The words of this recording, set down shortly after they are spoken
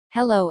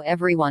Hello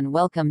everyone,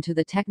 welcome to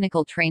the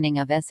technical training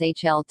of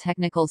SHL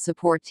Technical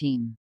Support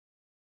Team.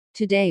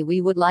 Today we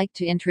would like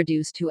to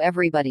introduce to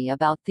everybody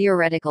about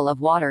theoretical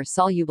of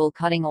water-soluble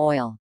cutting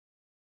oil.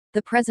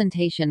 The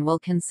presentation will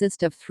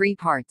consist of 3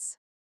 parts.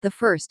 The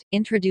first,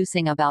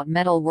 introducing about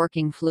metal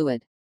working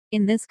fluid.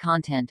 In this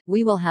content,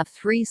 we will have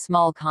 3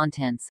 small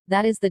contents,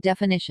 that is the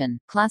definition,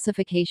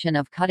 classification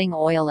of cutting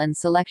oil and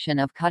selection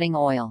of cutting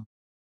oil.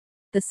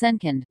 The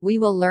second, we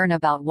will learn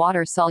about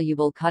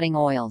water-soluble cutting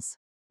oils,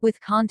 with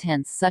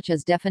contents such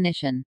as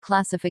definition,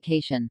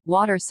 classification,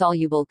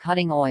 water-soluble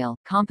cutting oil,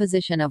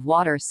 composition of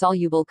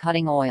water-soluble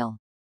cutting oil.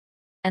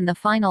 And the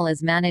final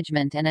is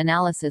management and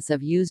analysis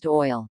of used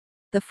oil.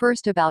 The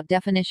first about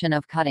definition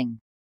of cutting.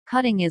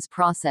 Cutting is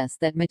process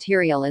that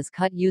material is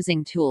cut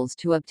using tools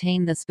to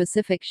obtain the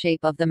specific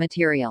shape of the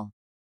material.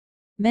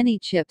 Many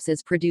chips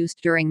is produced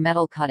during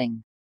metal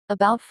cutting.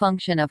 About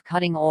function of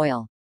cutting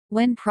oil.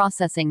 When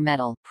processing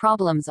metal,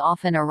 problems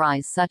often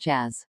arise such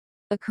as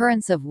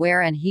occurrence of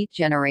wear and heat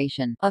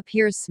generation,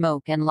 appears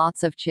smoke and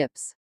lots of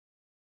chips.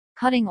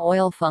 Cutting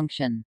oil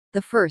function.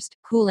 The first,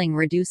 cooling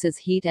reduces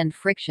heat and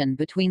friction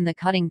between the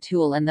cutting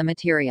tool and the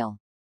material.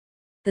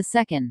 The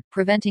second,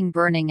 preventing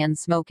burning and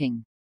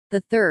smoking.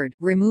 The third,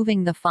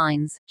 removing the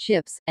fines,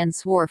 chips, and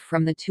swarf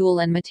from the tool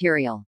and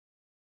material.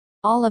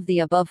 All of the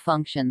above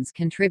functions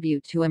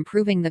contribute to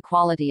improving the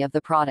quality of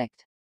the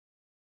product.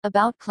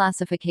 About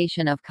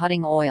classification of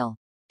cutting oil.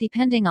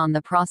 Depending on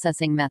the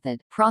processing method,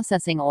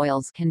 processing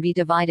oils can be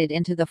divided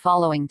into the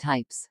following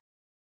types.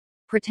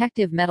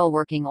 Protective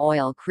metalworking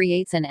oil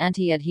creates an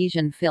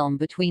anti-adhesion film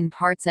between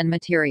parts and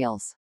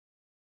materials.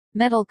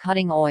 Metal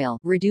cutting oil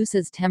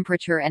reduces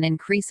temperature and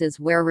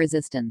increases wear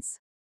resistance.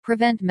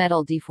 Prevent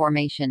metal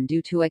deformation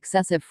due to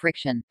excessive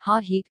friction.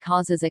 Hot heat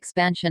causes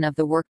expansion of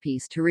the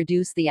workpiece to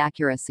reduce the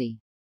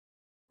accuracy.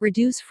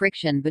 Reduce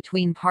friction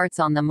between parts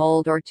on the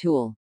mold or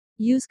tool.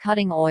 Use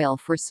cutting oil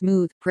for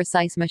smooth,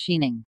 precise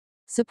machining.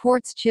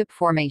 Supports chip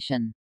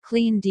formation.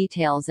 Clean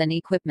details and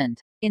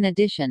equipment. In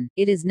addition,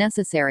 it is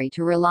necessary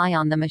to rely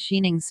on the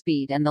machining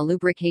speed and the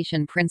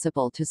lubrication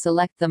principle to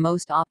select the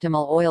most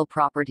optimal oil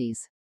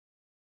properties.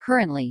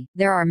 Currently,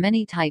 there are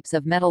many types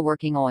of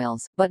metalworking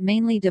oils, but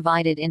mainly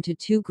divided into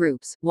 2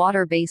 groups,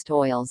 water-based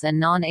oils and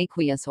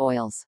non-aqueous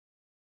oils.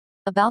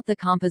 About the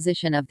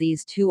composition of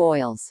these 2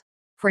 oils.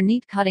 For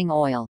neat cutting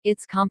oil,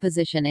 its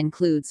composition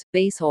includes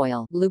base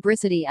oil,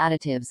 lubricity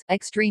additives,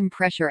 extreme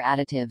pressure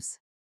additives.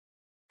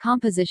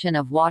 Composition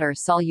of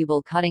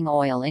water-soluble cutting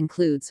oil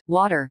includes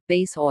water,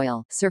 base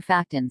oil,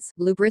 surfactants,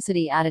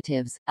 lubricity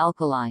additives,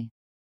 alkali.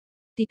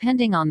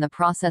 Depending on the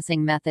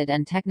processing method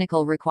and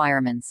technical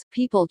requirements,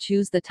 people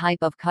choose the type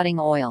of cutting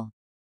oil.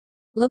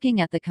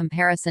 Looking at the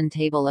comparison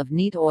table of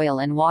neat oil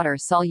and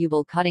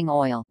water-soluble cutting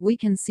oil, we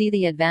can see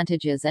the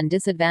advantages and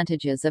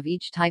disadvantages of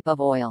each type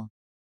of oil.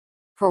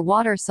 For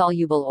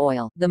water-soluble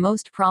oil, the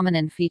most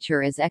prominent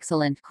feature is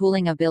excellent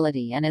cooling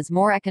ability and is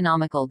more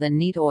economical than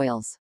neat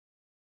oils.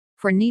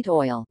 For neat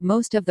oil,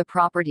 most of the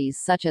properties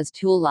such as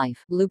tool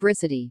life,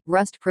 lubricity,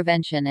 rust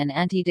prevention and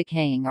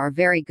anti-decaying are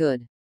very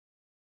good.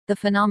 The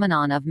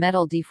phenomenon of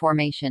metal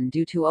deformation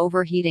due to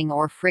overheating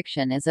or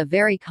friction is a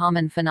very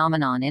common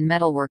phenomenon in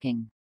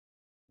metalworking.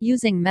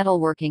 Using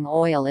metalworking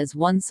oil is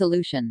one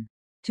solution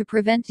to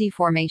prevent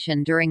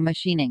deformation during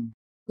machining.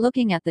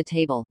 Looking at the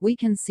table, we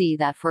can see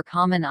that for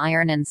common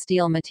iron and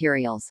steel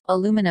materials,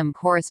 aluminum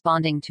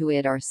corresponding to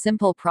it are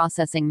simple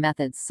processing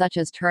methods such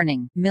as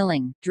turning,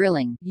 milling,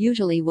 drilling,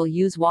 usually will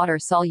use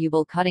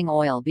water-soluble cutting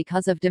oil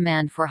because of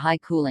demand for high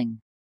cooling.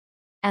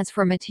 As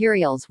for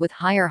materials with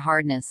higher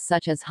hardness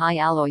such as high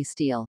alloy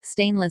steel,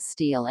 stainless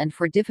steel and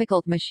for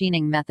difficult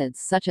machining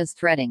methods such as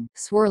threading,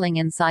 swirling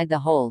inside the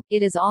hole,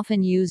 it is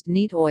often used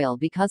neat oil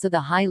because of the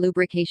high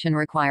lubrication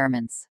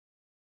requirements.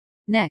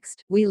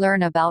 Next, we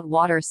learn about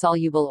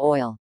water-soluble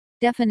oil.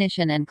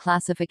 Definition and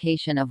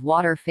classification of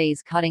water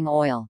phase cutting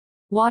oil.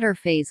 Water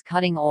phase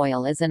cutting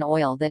oil is an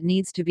oil that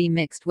needs to be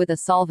mixed with a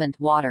solvent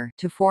water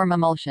to form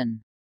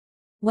emulsion.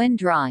 When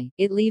dry,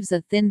 it leaves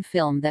a thin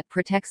film that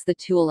protects the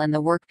tool and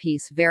the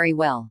workpiece very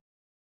well.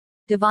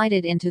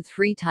 Divided into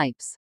 3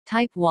 types.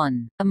 Type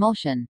 1,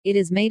 emulsion. It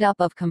is made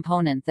up of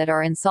components that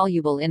are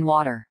insoluble in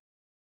water,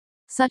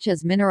 such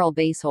as mineral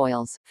base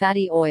oils,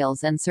 fatty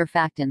oils and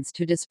surfactants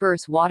to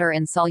disperse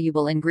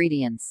water-insoluble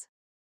ingredients.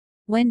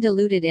 When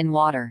diluted in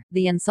water,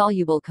 the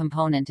insoluble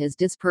component is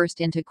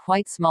dispersed into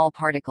quite small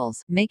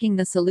particles, making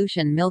the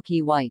solution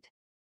milky white.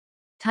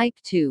 Type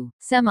 2,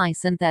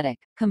 semi-synthetic.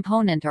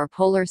 Component are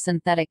polar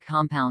synthetic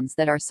compounds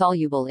that are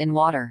soluble in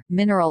water,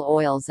 mineral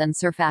oils and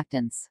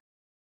surfactants.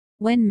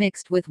 When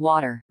mixed with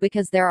water,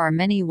 because there are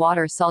many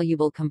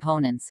water-soluble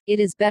components, it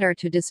is better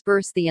to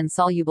disperse the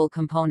insoluble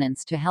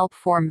components to help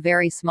form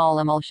very small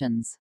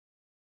emulsions.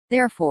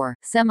 Therefore,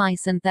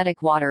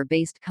 semi-synthetic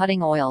water-based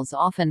cutting oils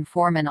often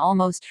form an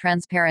almost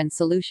transparent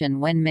solution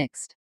when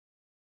mixed.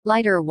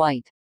 Lighter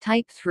white.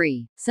 Type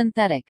 3,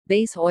 synthetic.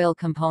 Base oil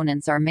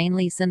components are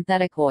mainly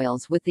synthetic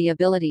oils with the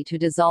ability to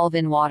dissolve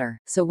in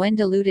water, so when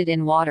diluted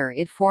in water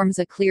it forms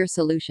a clear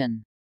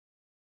solution.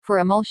 For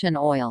emulsion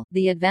oil,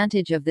 the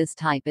advantage of this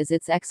type is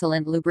its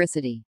excellent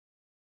lubricity.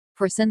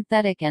 For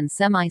synthetic and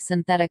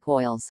semi-synthetic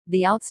oils,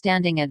 the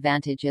outstanding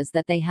advantage is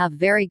that they have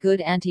very good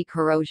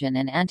anti-corrosion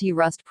and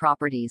anti-rust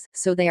properties,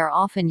 so they are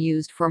often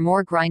used for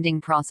more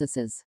grinding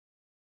processes.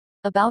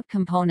 About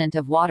component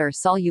of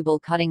water-soluble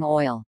cutting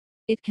oil.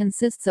 It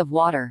consists of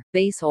water,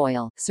 base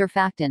oil,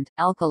 surfactant,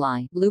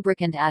 alkali,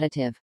 lubricant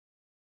additive.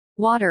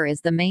 Water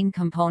is the main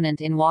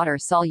component in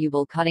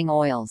water-soluble cutting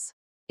oils.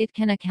 It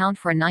can account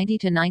for 90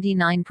 to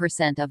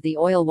 99% of the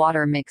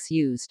oil-water mix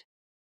used.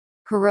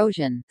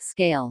 Corrosion,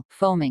 scale,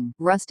 foaming,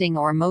 rusting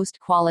or most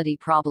quality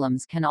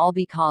problems can all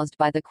be caused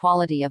by the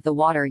quality of the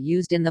water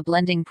used in the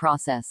blending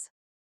process.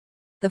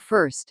 The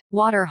first,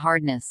 water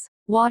hardness.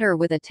 Water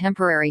with a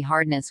temporary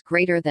hardness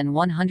greater than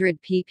 100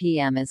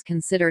 ppm is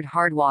considered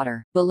hard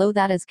water, below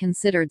that is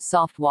considered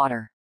soft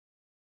water.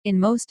 In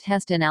most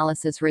test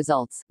analysis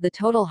results, the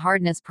total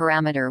hardness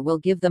parameter will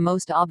give the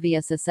most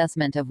obvious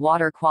assessment of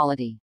water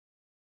quality.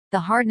 The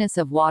hardness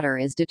of water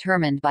is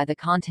determined by the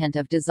content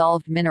of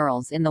dissolved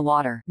minerals in the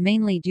water,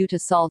 mainly due to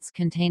salts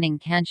containing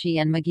Canchi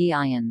and Magi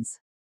ions.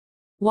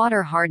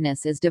 Water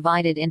hardness is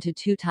divided into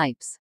two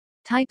types.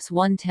 Types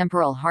 1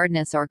 temporal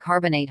hardness or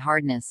carbonate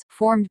hardness,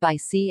 formed by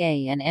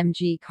Ca and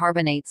Mg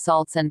carbonate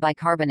salts and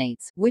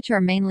bicarbonates, which are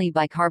mainly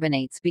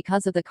bicarbonates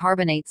because of the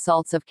carbonate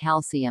salts of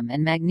calcium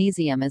and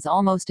magnesium is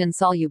almost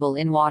insoluble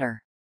in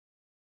water.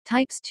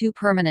 Types 2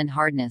 permanent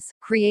hardness,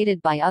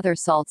 created by other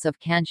salts of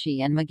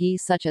Canchi and Magi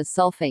such as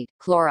sulfate,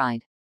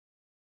 chloride.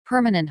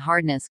 Permanent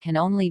hardness can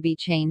only be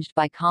changed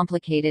by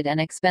complicated and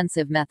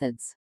expensive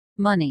methods.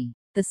 Money.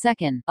 The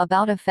second,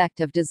 about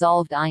effect of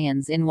dissolved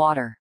ions in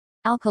water.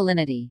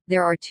 Alkalinity.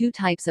 There are two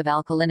types of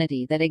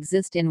alkalinity that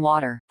exist in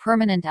water,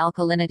 permanent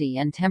alkalinity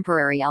and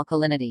temporary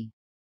alkalinity.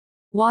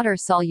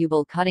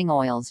 Water-soluble cutting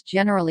oils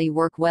generally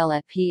work well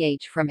at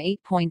pH from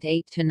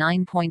 8.8 to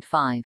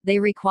 9.5. They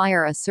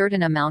require a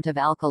certain amount of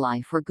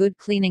alkali for good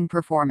cleaning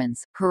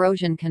performance,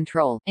 corrosion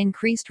control,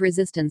 increased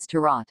resistance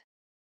to rot.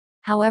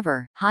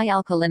 However, high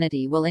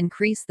alkalinity will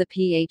increase the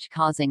pH,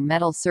 causing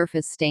metal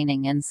surface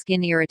staining and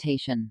skin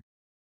irritation.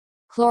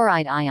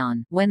 Chloride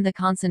ion. When the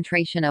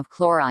concentration of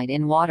chloride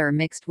in water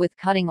mixed with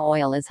cutting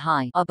oil is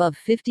high, above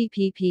 50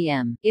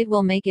 ppm, it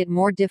will make it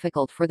more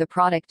difficult for the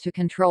product to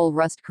control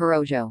rust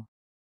corrosion.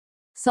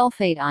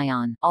 Sulfate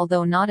ion.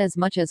 Although not as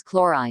much as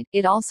chloride,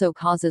 it also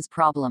causes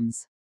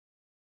problems.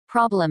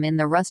 Problem in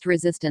the rust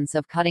resistance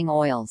of cutting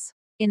oils.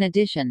 In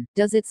addition,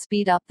 does it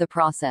speed up the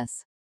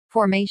process?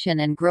 Formation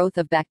and growth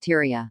of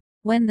bacteria.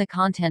 When the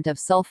content of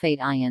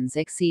sulfate ions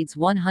exceeds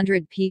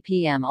 100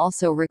 ppm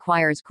also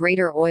requires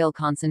greater oil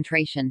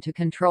concentration to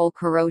control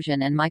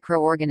corrosion and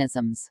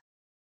microorganisms.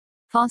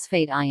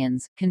 Phosphate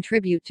ions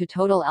contribute to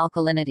total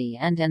alkalinity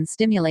and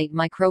stimulate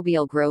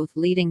microbial growth,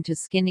 leading to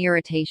skin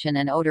irritation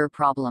and odor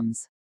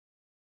problems.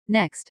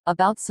 Next,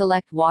 about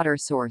select water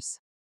source.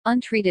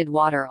 Untreated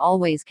water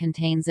always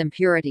contains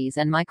impurities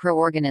and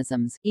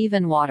microorganisms,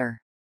 even water.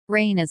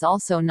 Rain is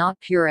also not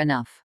pure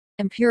enough.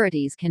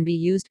 Impurities can be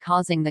used,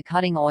 causing the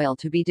cutting oil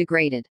to be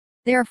degraded.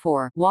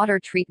 Therefore, water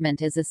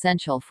treatment is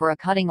essential for a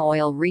cutting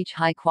oil reach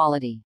high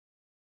quality.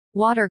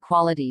 Water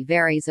quality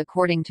varies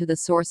according to the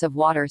source of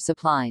water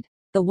supplied.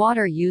 The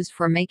water used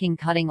for making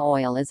cutting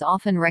oil is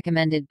often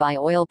recommended by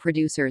oil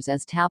producers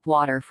as tap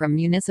water from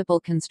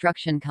municipal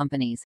construction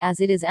companies, as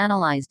it is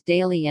analyzed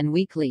daily and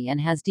weekly and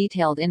has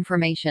detailed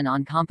information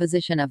on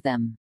composition of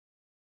them.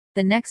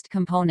 The next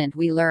component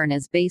we learn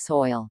is base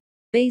oil.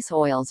 Base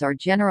oils are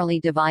generally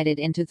divided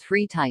into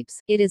three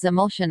types. It is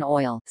emulsion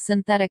oil,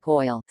 synthetic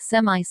oil,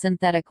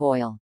 semi-synthetic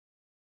oil.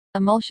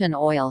 Emulsion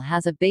oil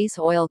has a base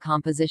oil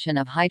composition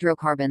of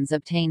hydrocarbons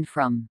obtained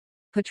from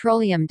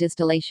petroleum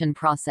distillation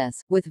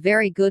process, with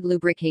very good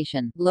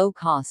lubrication, low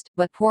cost,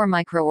 but poor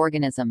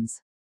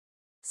microorganisms.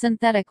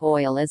 Synthetic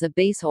oil is a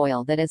base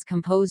oil that is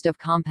composed of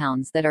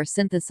compounds that are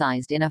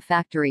synthesized in a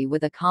factory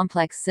with a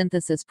complex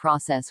synthesis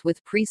process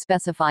with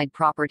pre-specified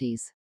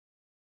properties.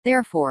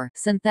 Therefore,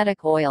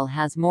 synthetic oil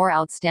has more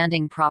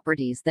outstanding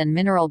properties than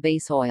mineral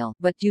base oil,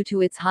 but due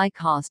to its high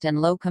cost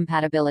and low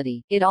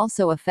compatibility, it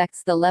also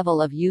affects the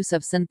level of use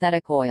of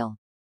synthetic oil.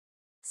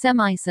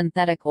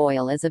 Semi-synthetic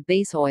oil is a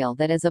base oil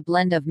that is a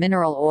blend of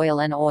mineral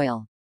oil and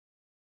oil.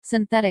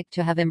 Synthetic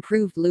to have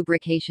improved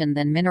lubrication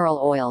than mineral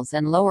oils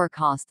and lower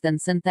cost than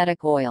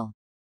synthetic oil.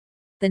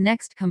 The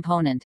next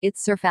component,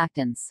 its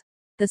surfactants.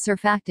 The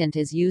surfactant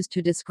is used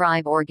to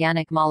describe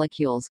organic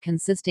molecules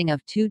consisting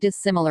of two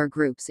dissimilar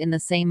groups in the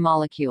same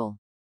molecule.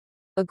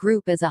 A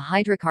group is a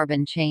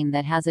hydrocarbon chain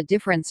that has a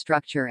different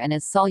structure and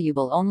is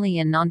soluble only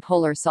in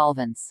nonpolar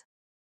solvents.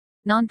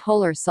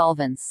 Nonpolar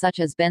solvents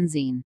such as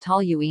benzene,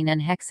 toluene and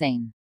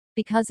hexane.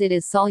 Because it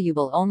is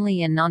soluble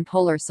only in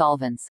nonpolar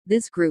solvents,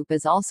 this group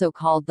is also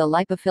called the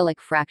lipophilic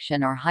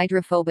fraction or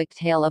hydrophobic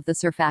tail of the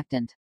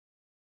surfactant.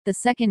 The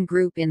second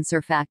group in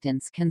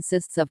surfactants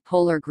consists of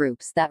polar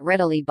groups that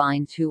readily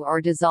bind to or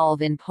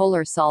dissolve in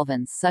polar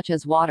solvents such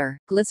as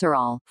water,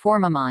 glycerol,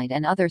 formamide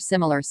and other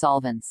similar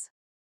solvents.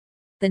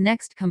 The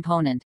next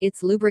component,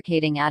 its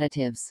lubricating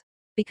additives.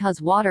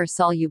 Because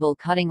water-soluble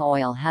cutting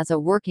oil has a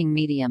working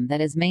medium that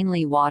is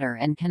mainly water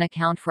and can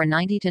account for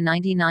 90 to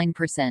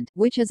 99%,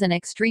 which is an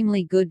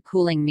extremely good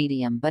cooling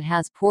medium but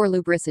has poor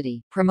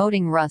lubricity,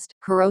 promoting rust,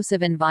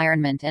 corrosive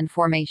environment and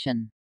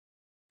formation.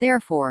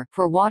 Therefore,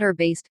 for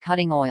water-based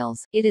cutting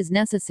oils, it is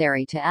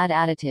necessary to add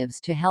additives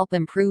to help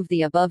improve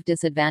the above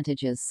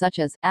disadvantages, such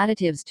as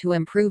additives to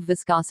improve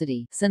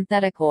viscosity,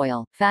 synthetic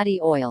oil, fatty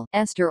oil,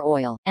 ester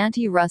oil,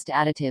 anti-rust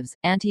additives,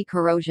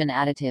 anti-corrosion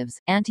additives,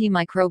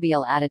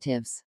 antimicrobial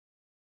additives.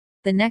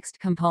 The next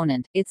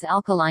component, its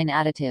alkaline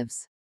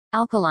additives.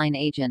 Alkaline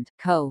agent,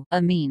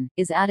 amine,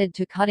 is added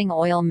to cutting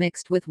oil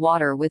mixed with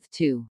water with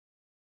two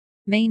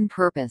main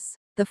purpose.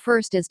 The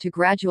first is to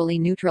gradually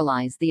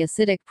neutralize the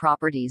acidic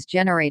properties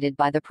generated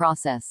by the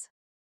process.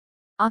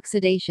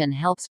 Oxidation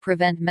helps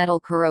prevent metal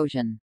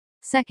corrosion.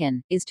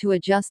 Second, is to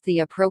adjust the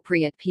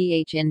appropriate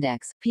pH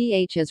index.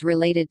 pH is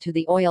related to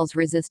the oil's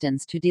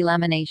resistance to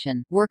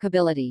delamination,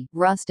 workability,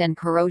 rust and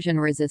corrosion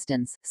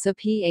resistance, so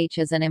pH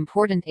is an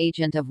important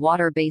agent of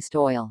water-based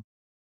oil.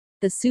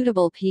 The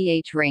suitable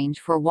pH range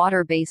for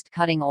water-based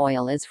cutting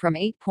oil is from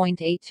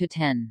 8.8 to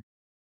 10.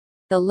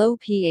 The low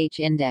pH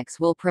index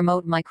will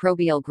promote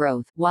microbial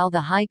growth, while the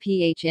high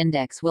pH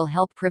index will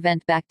help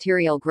prevent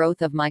bacterial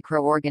growth of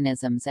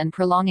microorganisms and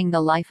prolonging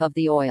the life of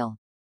the oil.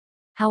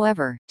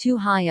 However, too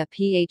high a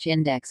pH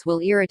index will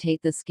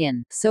irritate the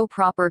skin, so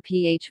proper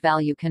pH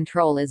value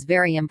control is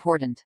very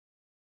important.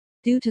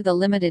 Due to the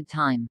limited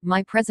time,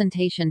 my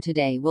presentation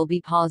today will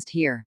be paused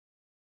here.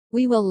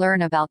 We will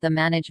learn about the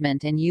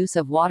management and use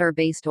of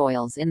water-based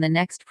oils in the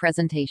next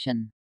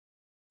presentation.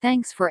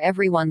 Thanks for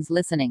everyone's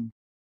listening.